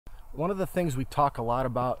One of the things we talk a lot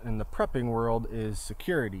about in the prepping world is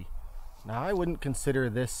security. Now, I wouldn't consider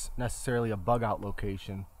this necessarily a bug out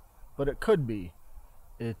location, but it could be.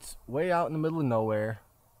 It's way out in the middle of nowhere.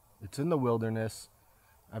 It's in the wilderness.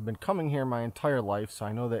 I've been coming here my entire life, so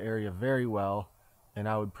I know the area very well, and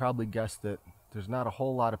I would probably guess that there's not a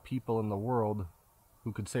whole lot of people in the world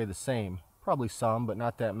who could say the same. Probably some, but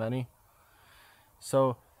not that many.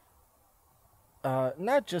 So,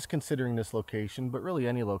 not just considering this location, but really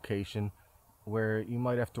any location where you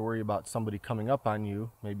might have to worry about somebody coming up on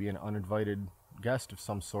you, maybe an uninvited guest of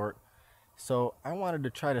some sort. So I wanted to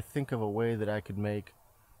try to think of a way that I could make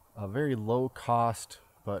a very low cost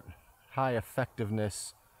but high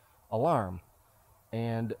effectiveness alarm.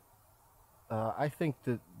 And I think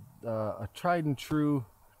that a tried and true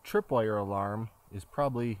tripwire alarm is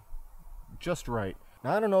probably just right.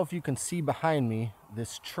 Now, I don't know if you can see behind me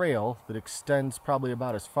this trail that extends probably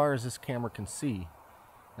about as far as this camera can see.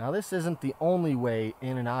 Now, this isn't the only way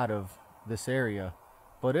in and out of this area,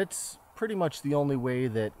 but it's pretty much the only way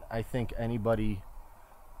that I think anybody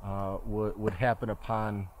would happen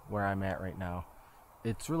upon where I'm at right now.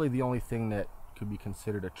 It's really the only thing that could be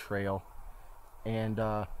considered a trail, and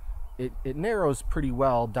it narrows pretty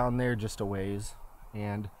well down there just a ways,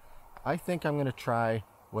 and I think I'm going to try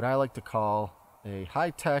what I like to call a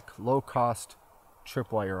high-tech, low-cost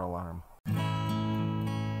tripwire alarm.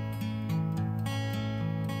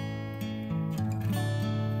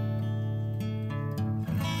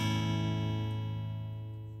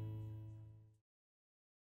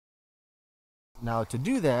 Now, to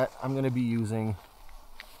do that, I'm going to be using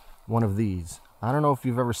one of these. I don't know if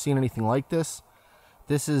you've ever seen anything like this.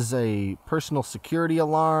 This is a personal security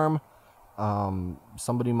alarm.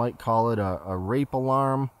 Somebody might call it a rape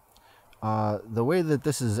alarm. The way that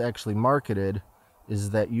this is actually marketed is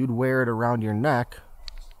that you'd wear it around your neck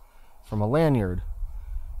from a lanyard.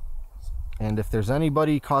 And if there's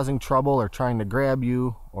anybody causing trouble or trying to grab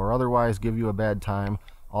you or otherwise give you a bad time,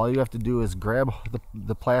 all you have to do is grab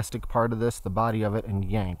the plastic part of this, the body of it, and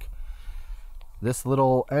yank. This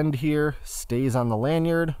little end here stays on the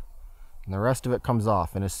lanyard, and the rest of it comes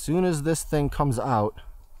off. And as soon as this thing comes out,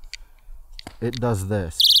 it does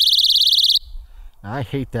this. Now, I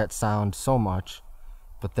hate that sound so much,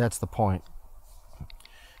 but that's the point.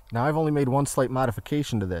 Now, I've only made one slight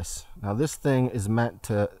modification to this. Now, this thing is meant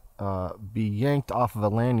to be yanked off of a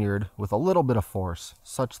lanyard with a little bit of force,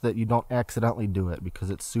 such that you don't accidentally do it,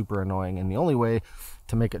 because it's super annoying. And the only way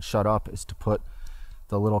to make it shut up is to put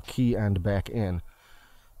the little key end back in.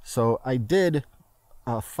 So I did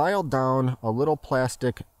file down a little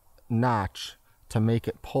plastic notch to make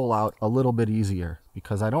it pull out a little bit easier,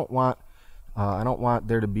 because I don't want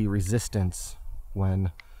there to be resistance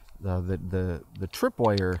when the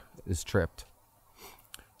tripwire is tripped.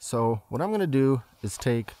 So what I'm going to do is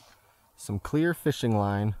take some clear fishing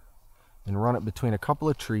line and run it between a couple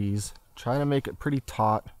of trees, try to make it pretty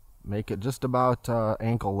taut, make it just about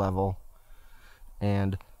ankle level,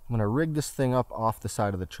 and I'm going to rig this thing up off the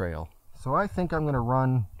side of the trail. So I think I'm going to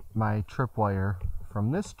run my tripwire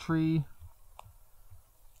from this tree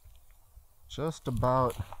just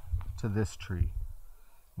about to this tree.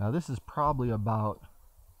 Now, this is probably about,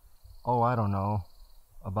 I don't know,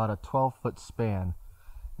 about a 12-foot span.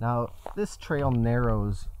 Now, this trail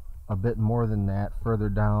narrows a bit more than that further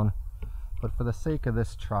down, but for the sake of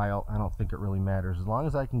this trial, I don't think it really matters. As long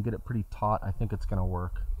as I can get it pretty taut, I think it's going to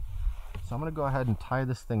work. So I'm going to go ahead and tie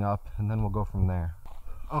this thing up, and then we'll go from there.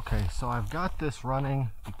 Okay, so I've got this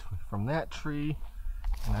running from that tree,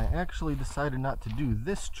 and I actually decided not to do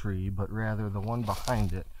this tree, but rather the one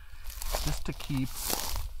behind it, just to keep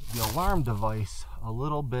the alarm device a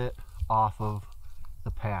little bit off of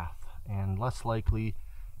the path and less likely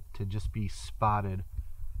to just be spotted.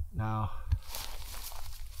 Now,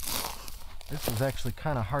 this was actually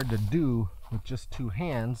kind of hard to do with just two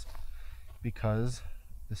hands, because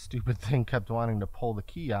the stupid thing kept wanting to pull the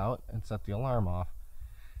key out and set the alarm off.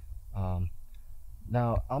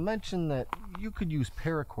 Now, I'll mention that you could use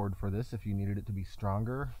paracord for this if you needed it to be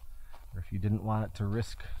stronger, or if you didn't want it to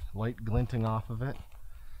risk light glinting off of it.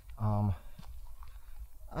 I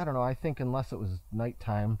don't know, I think unless it was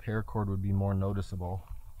nighttime, paracord would be more noticeable.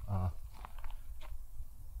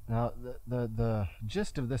 Now, the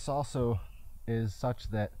gist of this also is such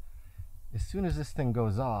that as soon as this thing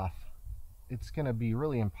goes off, it's going to be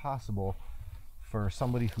really impossible for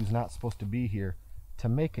somebody who's not supposed to be here to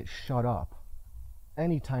make it shut up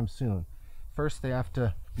anytime soon. First, they have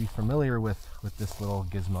to be familiar with this little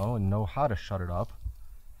gizmo and know how to shut it up.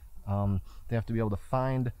 They have to be able to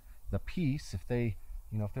find the piece. If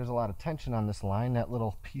there's a lot of tension on this line, that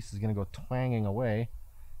little piece is going to go twanging away.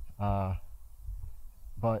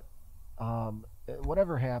 But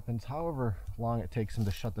whatever happens, however long it takes them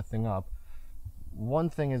to shut the thing up, one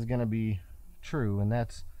thing is going to be true, and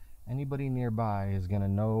that's anybody nearby is going to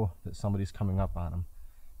know that somebody's coming up on them.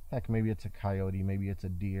 Heck, maybe it's a coyote, maybe it's a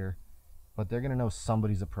deer, but they're going to know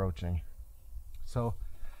somebody's approaching. So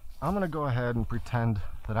I'm going to go ahead and pretend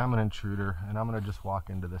that I'm an intruder, and I'm going to just walk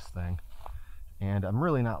into this thing. And I'm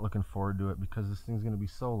really not looking forward to it because this thing's going to be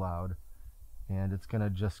so loud, and it's going to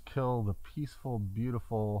just kill the peaceful,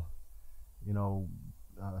 beautiful, you know,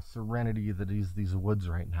 serenity that is these woods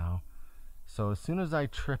right now. So as soon as I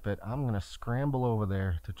trip it, I'm going to scramble over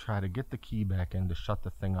there to try to get the key back in to shut the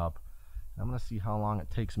thing up. I'm going to see how long it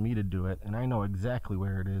takes me to do it, and I know exactly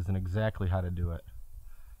where it is and exactly how to do it.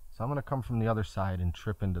 So I'm going to come from the other side and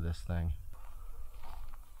trip into this thing.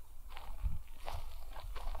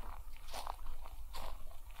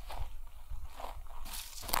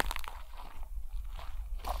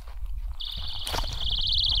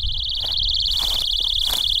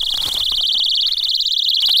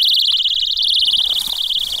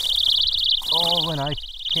 Oh, and I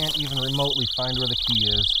can't even remotely find where the key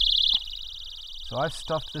is. So I've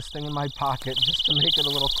stuffed this thing in my pocket just to make it a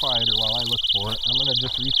little quieter while I look for it. I'm going to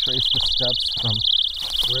just retrace the steps from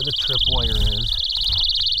where the tripwire is.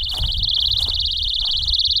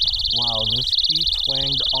 Wow, this key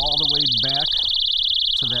twanged all the way back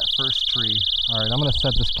to that first tree. Alright, I'm going to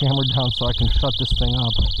set this camera down so I can shut this thing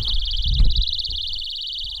up.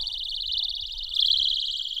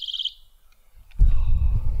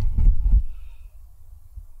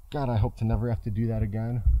 God, I hope to never have to do that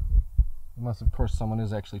again. Unless, of course, someone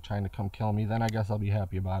is actually trying to come kill me. Then I guess I'll be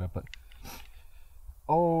happy about it. But,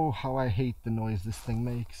 oh, how I hate the noise this thing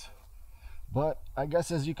makes. But, I guess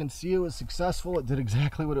as you can see, it was successful. It did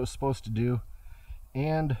exactly what it was supposed to do.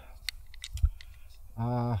 And,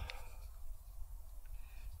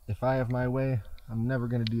 if I have my way, I'm never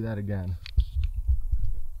going to do that again.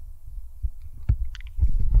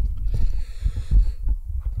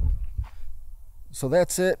 So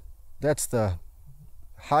that's it. That's the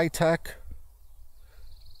high-tech,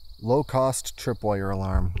 low-cost tripwire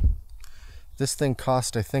alarm. This thing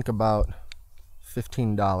cost, I think, about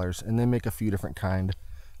 $15, and they make a few different kind.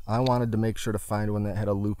 I wanted to make sure to find one that had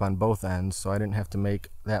a loop on both ends, so I didn't have to make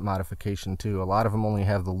that modification too. A lot of them only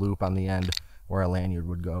have the loop on the end where a lanyard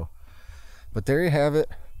would go. But there you have it.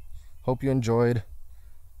 Hope you enjoyed.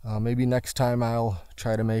 Maybe next time I'll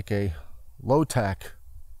try to make a low-tech,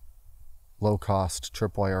 low-cost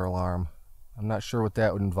tripwire alarm. I'm not sure what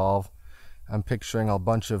that would involve. I'm picturing a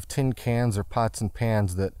bunch of tin cans or pots and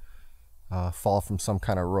pans that fall from some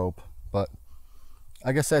kind of rope. But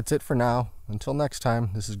I guess that's it for now. Until next time,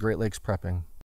 this is Great Lakes Prepping.